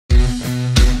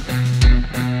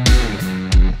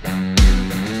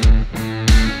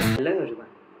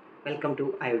Welcome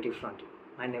to IoT Frontier.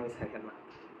 My name is Hariharnath.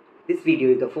 This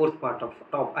video is the fourth part of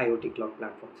top IoT Cloud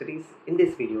Platform series. In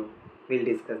this video, we'll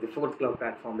discuss the fourth cloud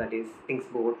platform, that is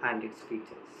ThingsBoard and its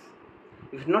features.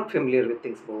 If you're not familiar with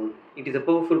ThingsBoard, it is a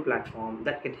powerful platform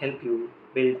that can help you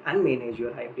build and manage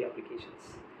your IoT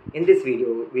applications. In this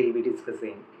video, we'll be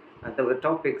discussing the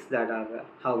topics that are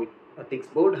how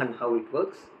ThingsBoard and how it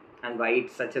works, and why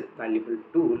it's such a valuable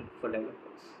tool for developers.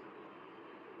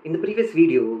 In the previous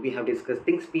video, we have discussed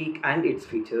ThingsPeak and its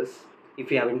features. If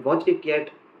you haven't watched it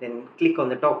yet, then click on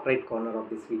the top right corner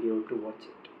of this video to watch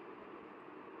it.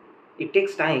 It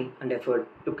takes time and effort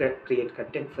to create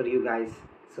content for you guys,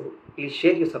 so please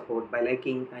share your support by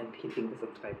liking and hitting the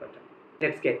subscribe button.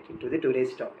 Let's get into the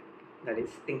today's topic, that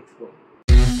is ThingsBoard.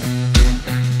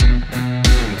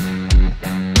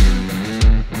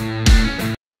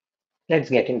 Let's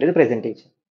get into the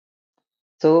presentation.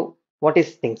 So, what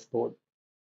is ThingsBoard?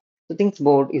 So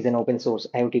ThingsBoard is an open source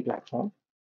IoT platform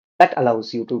that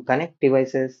allows you to connect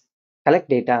devices, collect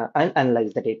data, and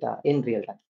analyze the data in real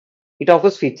time. It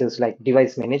offers features like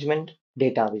device management,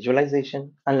 data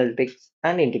visualization, analytics,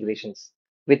 and integrations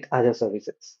with other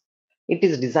services. It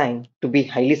is designed to be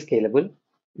highly scalable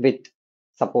with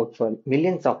support for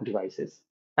millions of devices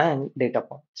and data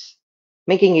points,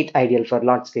 making it ideal for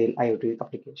large scale IoT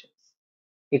applications.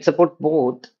 It supports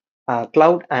both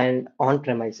cloud and on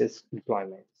premises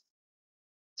deployments.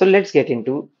 So let's get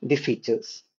into the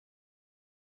features.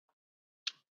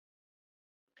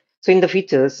 So in the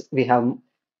features, we have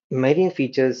many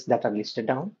features that are listed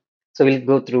down. So we'll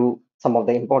go through some of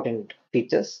the important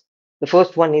features. The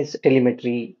first one is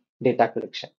telemetry data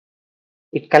collection.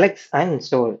 It collects and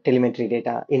stores telemetry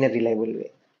data in a reliable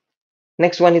way.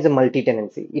 Next one is a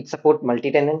multi-tenancy. It supports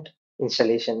multi-tenant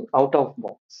installation out of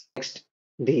box. Next,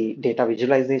 the data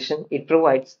visualization. It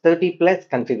provides 30 plus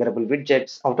configurable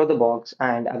widgets out of the box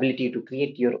and ability to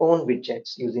create your own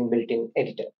widgets using built-in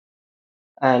editor.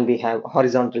 And we have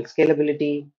horizontal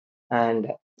scalability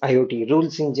and IoT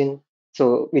rules engine.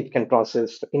 So it can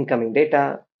process incoming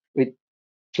data with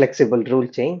flexible rule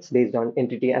chains based on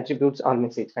entity attributes or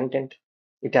message content.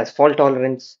 It has fault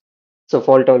tolerance. So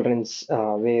fault tolerance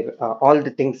where all the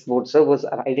things board servers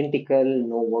are identical,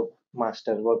 no work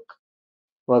master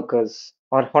workers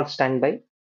or hot standby.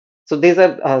 So these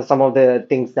are some of the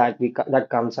things that that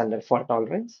comes under fault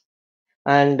tolerance.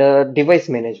 And device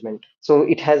management. So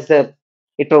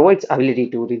it provides ability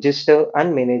to register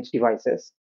and manage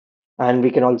devices, and we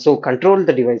can also control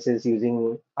the devices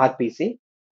using RPC.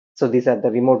 So these are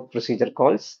the remote procedure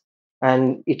calls,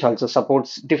 and it also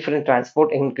supports different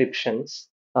transport encryptions.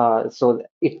 So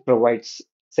it provides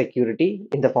security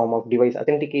in the form of device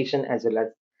authentication as well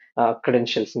as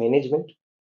credentials management,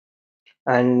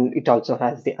 and it also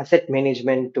has the asset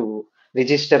management to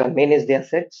register and manage the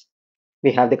assets.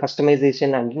 We have the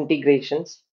customization and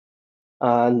integrations,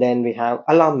 and then we have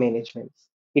alarm management.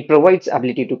 It provides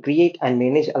ability to create and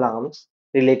manage alarms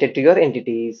related to your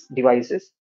entities,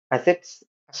 devices, assets,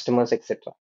 customers,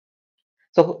 etc.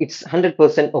 So it's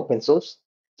 100% open source.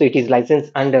 So it is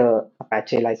licensed under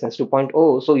Apache license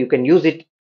 2.0. So you can use it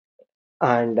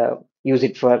and use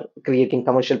it for creating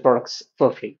commercial products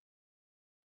for free.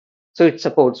 So it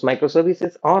supports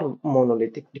microservices or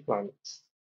monolithic deployments.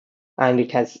 And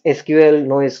it has SQL,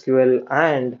 NoSQL,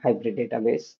 and hybrid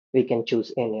database. We can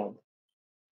choose any of them.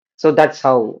 So that's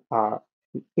how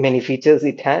many features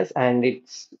it has, and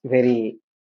it's very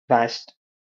vast.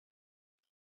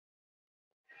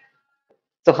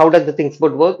 So how does the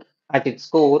ThingsBoard work? At its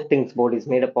core, ThingsBoard is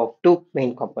made up of two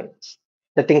main components,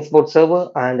 the ThingsBoard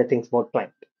server and the ThingsBoard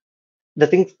client. The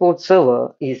ThingsBoard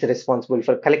server is responsible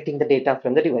for collecting the data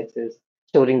from the devices,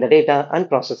 storing the data, and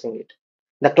processing it.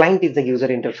 The client is the user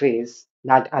interface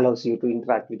that allows you to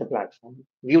interact with the platform,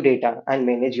 view data, and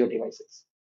manage your devices.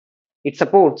 It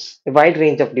supports a wide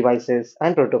range of devices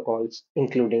and protocols,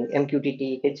 including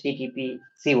MQTT, HTTP,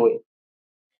 COA.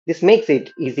 This makes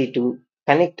it easy to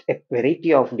connect a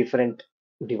variety of different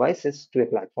devices to a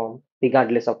platform,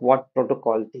 regardless of what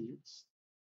protocol they use.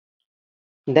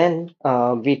 Then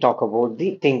we talk about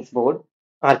the ThingsBoard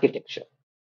architecture.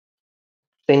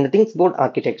 So in the ThingsBoard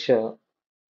architecture,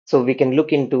 so we can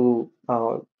look into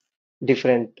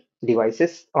different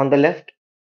devices on the left,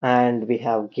 and we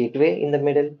have gateway in the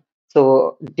middle.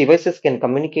 So devices can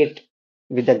communicate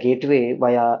with the gateway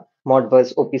via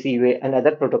Modbus, OPC UA, and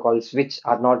other protocols which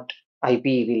are not IP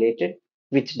related,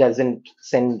 which doesn't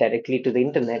send directly to the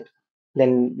internet.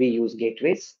 Then we use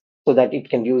gateways so that it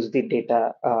can use the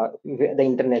data, the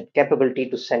internet capability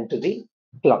to send to the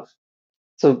cloud.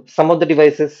 So some of the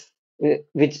devices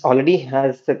which already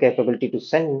has the capability to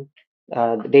send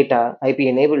the data, IP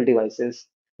enabled devices,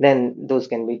 then those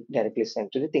can be directly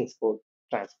sent to the ThingsBoard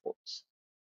Transports.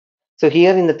 So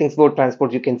here in the ThingsBoard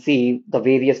Transport, you can see the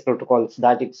various protocols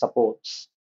that it supports.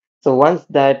 So once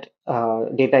that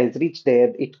data is reached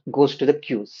there, it goes to the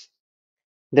queues.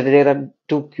 There are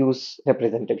two queues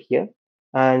represented here.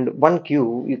 And one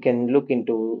queue you can look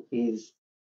into is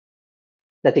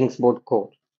the ThingsBoard Core.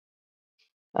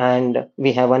 And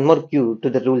we have one more queue to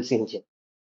the rules engine.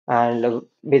 And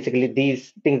basically,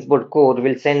 these ThingsBoard Core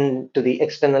will send to the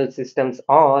external systems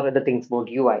or the ThingsBoard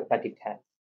UI that it has.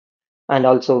 And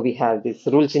also we have this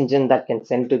rules engine that can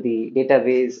send to the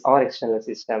database or external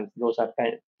systems. Those are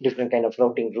different kind of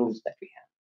routing rules that we have.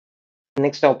 The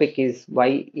next topic is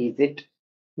why is it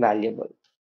valuable?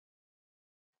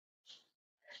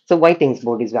 So why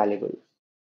ThingsBoard is valuable?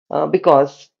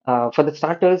 Because for the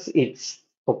starters, it's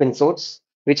open source,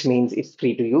 which means it's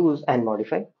free to use and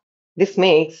modify. This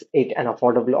makes it an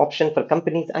affordable option for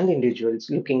companies and individuals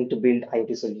looking to build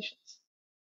IoT solutions.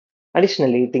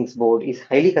 Additionally, ThingsBoard is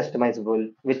highly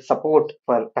customizable with support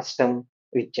for custom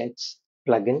widgets,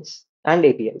 plugins, and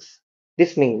APIs.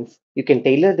 This means you can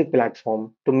tailor the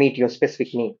platform to meet your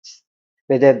specific needs,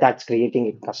 whether that's creating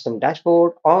a custom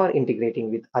dashboard or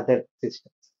integrating with other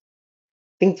systems.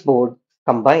 ThingsBoard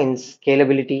combines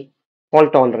scalability,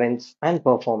 fault tolerance, and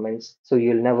performance so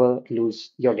you'll never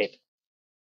lose your data.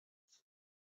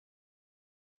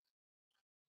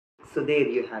 So there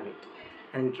you have it,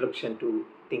 an introduction to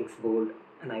ThingsBoard,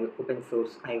 an open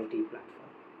source IoT platform.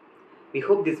 We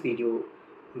hope this video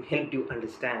helped you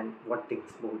understand what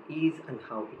ThingsBoard is and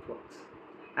how it works.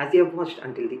 As you have watched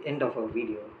until the end of our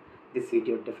video, this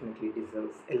video definitely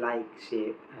deserves a like, share,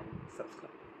 and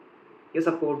subscribe. Your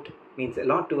support means a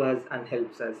lot to us and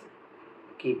helps us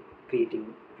keep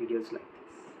creating videos like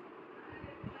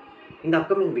this. In the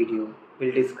upcoming video,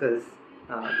 we'll discuss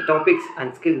the topics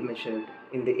and skills measured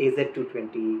in the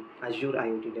AZ220 Azure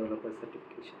IoT Developer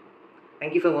Certification.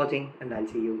 Thank you for watching, and I'll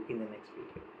see you in the next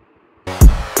video.